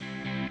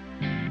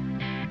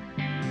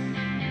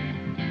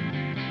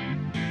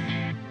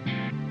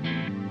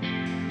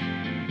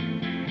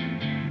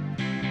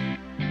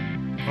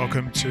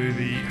Welcome to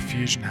the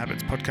Fusion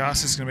Habits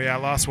podcast. This is going to be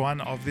our last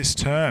one of this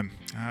term.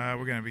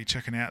 We're going to be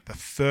checking out the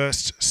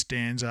first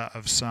stanza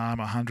of Psalm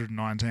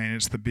 119.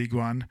 It's the big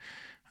one,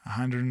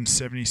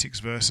 176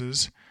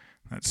 verses.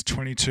 That's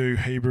 22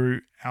 Hebrew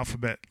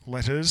alphabet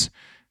letters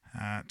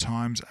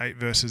times 8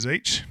 verses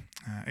each.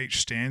 Each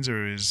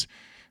stanza is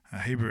a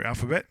Hebrew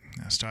alphabet.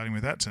 Starting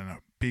with that, it's a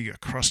big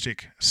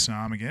acrostic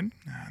psalm again.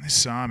 This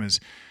psalm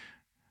is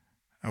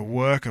a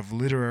work of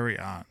literary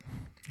art.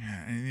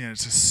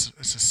 It's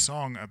a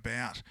song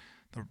about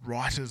the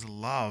writer's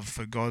love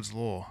for God's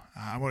law.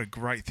 What a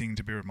great thing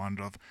to be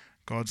reminded of,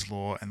 God's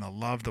law and the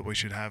love that we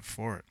should have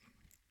for it.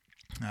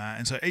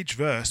 And so each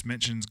verse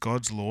mentions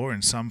God's law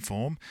in some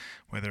form,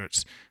 whether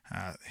it's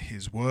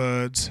his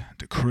words,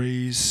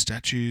 decrees,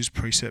 statutes,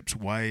 precepts,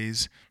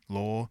 ways,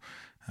 law,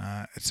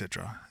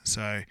 etc.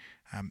 So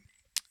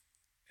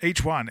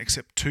each one,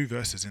 except 2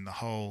 verses in the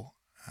whole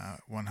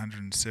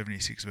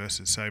 176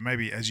 verses. So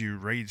maybe as you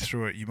read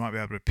through it, you might be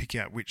able to pick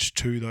out which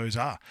 2 those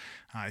are.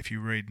 If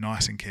you read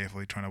nice and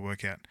carefully, trying to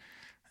work out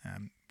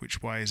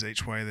which way is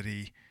each way that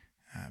he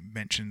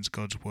mentions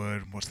God's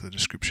word and what's the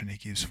description he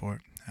gives for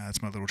it.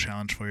 That's my little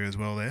challenge for you as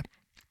well there.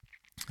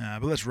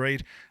 But let's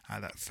read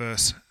that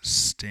first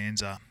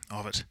stanza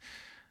of it.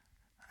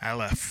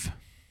 Aleph.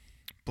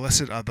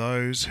 Blessed are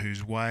those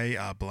whose way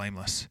are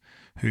blameless,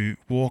 who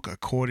walk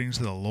according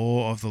to the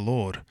law of the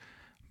Lord.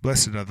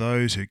 Blessed are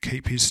those who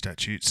keep his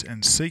statutes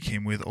and seek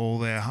him with all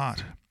their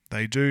heart.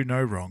 They do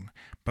no wrong,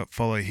 but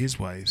follow his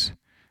ways.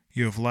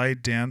 You have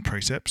laid down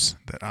precepts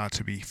that are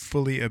to be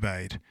fully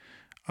obeyed.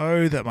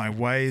 Oh, that my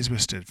ways were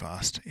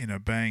steadfast in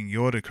obeying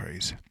your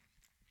decrees.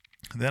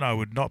 Then I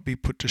would not be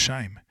put to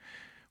shame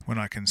when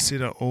I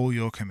consider all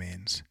your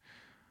commands.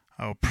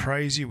 I will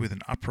praise you with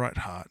an upright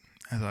heart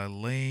as I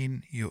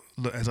learn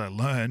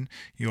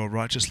your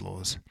righteous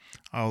laws.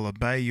 I will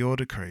obey your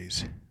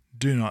decrees.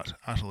 Do not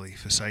utterly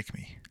forsake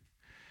me.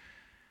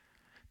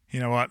 You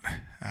know what?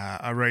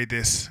 I read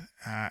this,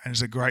 and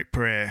it's a great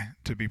prayer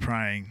to be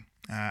praying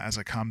as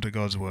I come to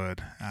God's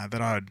word, that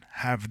I would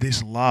have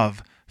this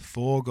love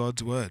for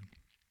God's word.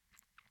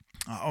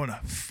 I want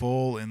to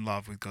fall in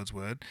love with God's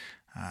word,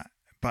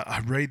 but I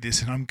read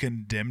this and I'm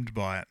condemned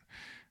by it.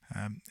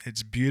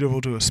 It's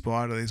beautiful to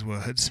aspire to these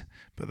words,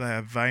 but they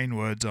are vain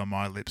words on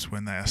my lips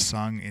when they are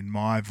sung in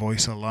my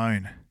voice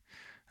alone.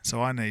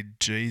 So I need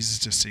Jesus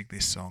to sing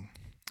this song.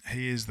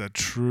 He is the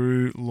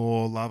true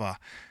law lover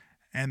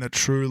and the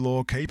true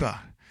law keeper.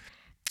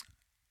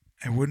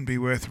 It wouldn't be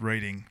worth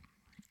reading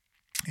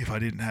if I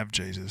didn't have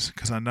Jesus,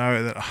 because I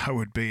know that I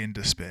would be in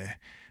despair.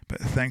 But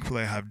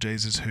thankfully I have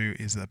Jesus, who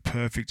is the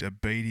perfect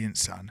obedient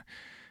Son,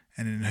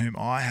 and in whom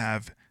I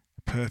have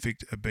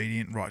perfect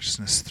obedient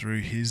righteousness through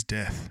his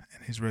death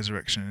and his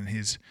resurrection and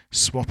his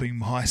swapping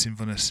my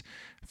sinfulness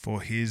for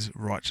his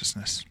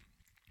righteousness.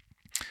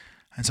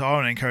 And so I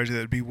want to encourage you that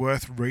it would be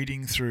worth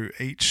reading through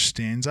each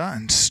stanza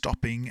and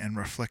stopping and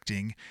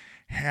reflecting,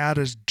 how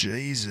does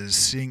Jesus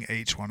sing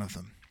each one of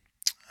them?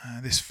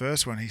 This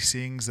first one, he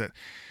sings that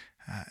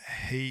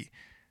he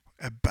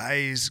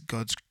obeys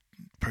God's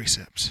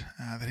precepts,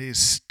 that he is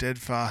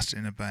steadfast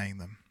in obeying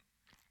them.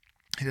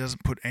 He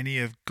doesn't put any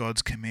of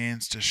God's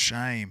commands to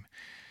shame,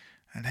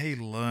 and he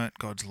learnt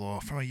God's law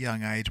from a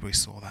young age. We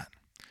saw that,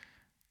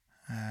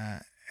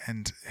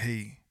 and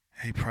he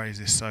prays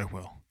this so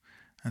well.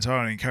 And so I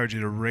want to encourage you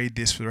to read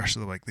this for the rest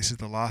of the week. This is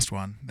the last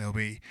one. There'll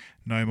be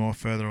no more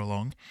further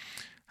along.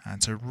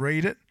 And so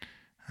read it.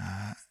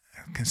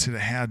 Consider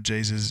how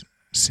Jesus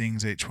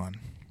sings each one.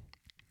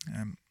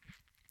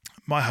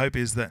 My hope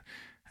is that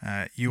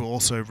you will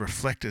also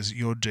reflect as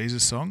your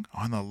Jesus song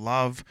on the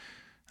love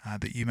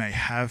that you may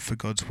have for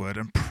God's word,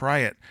 and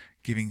pray it,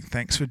 giving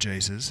thanks for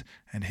Jesus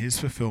and his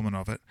fulfillment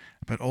of it,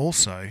 but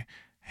also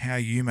how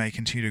you may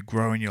continue to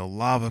grow in your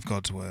love of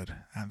God's word.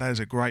 That is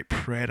a great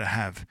prayer to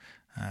have.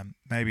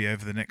 Maybe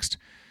over the next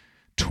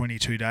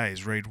 22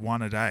 days, read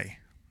 1 a day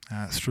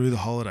through the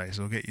holidays.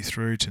 It'll get you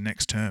through to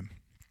next term,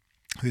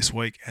 this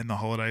week and the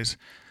holidays,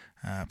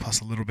 plus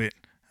a little bit.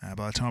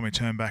 By the time we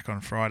turn back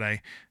on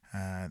Friday,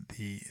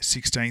 the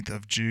 16th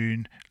of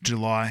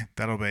July,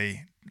 that'll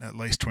be at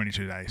least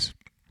 22 days.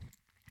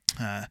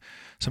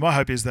 So my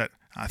hope is that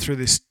through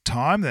this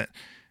time, that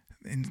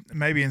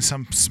maybe in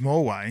some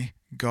small way,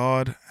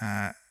 God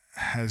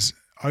has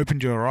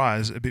opened your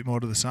eyes a bit more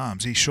to the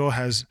Psalms. He sure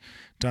has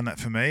done that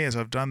for me. As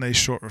I've done these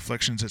short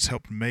reflections, it's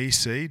helped me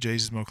see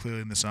Jesus more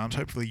clearly in the Psalms.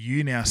 Hopefully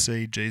you now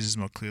see Jesus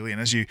more clearly, and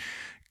as you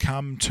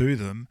come to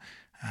them,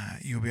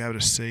 you'll be able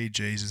to see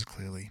Jesus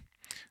clearly,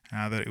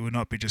 that it will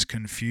not be just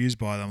confused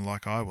by them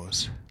like I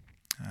was.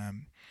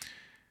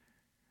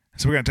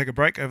 So we're going to take a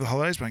break over the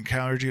holidays, but I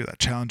encourage you with that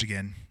challenge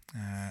again.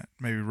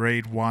 Maybe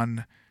read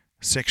one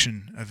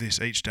section of this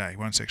each day,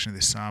 one section of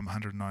this Psalm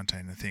 119,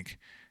 and think,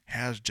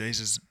 how does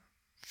Jesus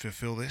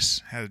fulfill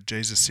this? How did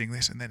Jesus sing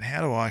this? And then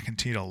how do I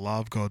continue to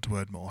love God's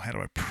word more? How do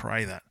I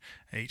pray that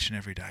each and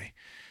every day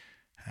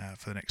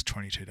for the next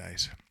 22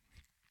 days?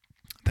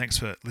 Thanks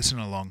for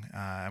listening along,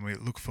 and we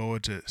look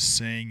forward to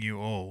seeing you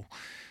all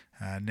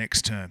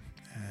next term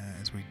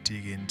as we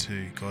dig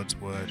into God's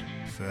word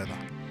further.